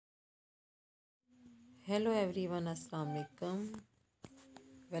Hello everyone, Assalamu alaikum.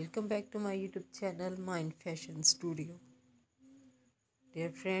 Welcome back to my YouTube channel Mind Fashion Studio.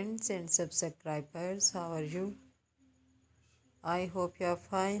 Dear friends and subscribers, how are you? I hope you are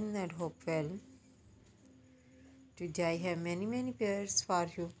fine and hope well. Today I have many pairs for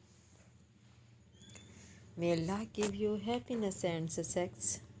you. May Allah give you happiness and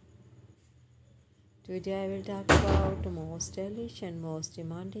success. Today I will talk about the most stylish and most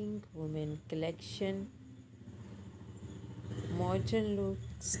demanding women collection. Modern look,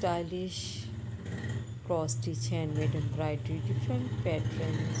 stylish, cross-stitch, handmade embroidery, different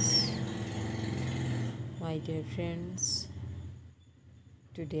patterns. My dear friends,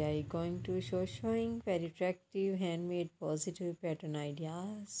 today I am going to showing very attractive handmade positive pattern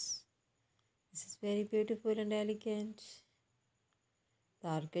ideas. This is very beautiful and elegant. The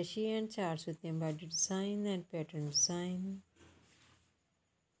arkashi and charts with embroidery design and pattern design.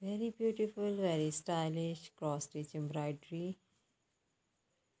 Very beautiful, very stylish cross-stitch embroidery.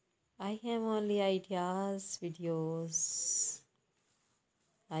 I have only ideas, videos.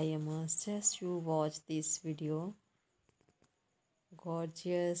 I must just you watch this video.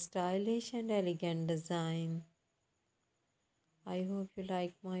 Gorgeous, stylish and elegant design. I hope you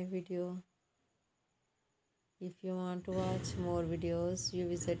like my video. If you want to watch more videos, you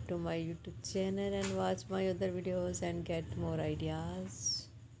visit to my YouTube channel and watch my other videos and get more ideas.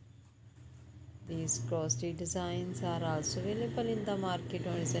 These cross-stitch designs are also available in the market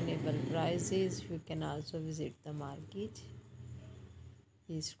on reasonable prices. You can also visit the market.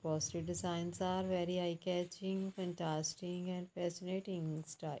 These cross-stitch designs are very eye-catching, fantastic and fascinating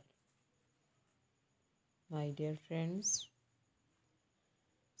style. My dear friends,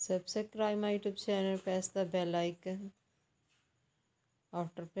 subscribe my YouTube channel, press the bell icon.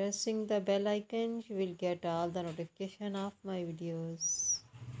 After pressing the bell icon, you will get all the notification of my videos.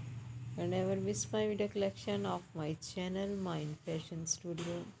 And never miss my video collection of my channel, Mind Fashion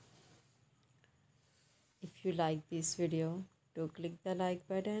Studio. If you like this video, do click the like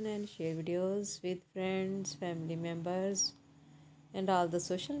button and share videos with friends, family members, and all the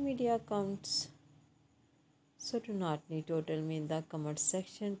social media accounts. So do not need to tell me in the comment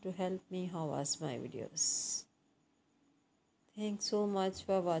section to help me how was my videos. Thanks so much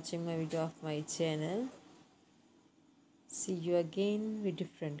for watching my video of my channel. See you again with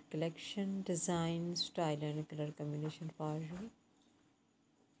different collection, design, style and color combination for you.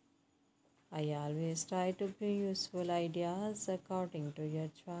 I always try to bring useful ideas according to your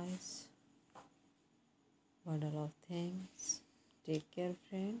choice. Bundle of thanks. Take care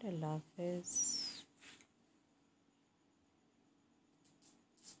friend. Allah Hafiz.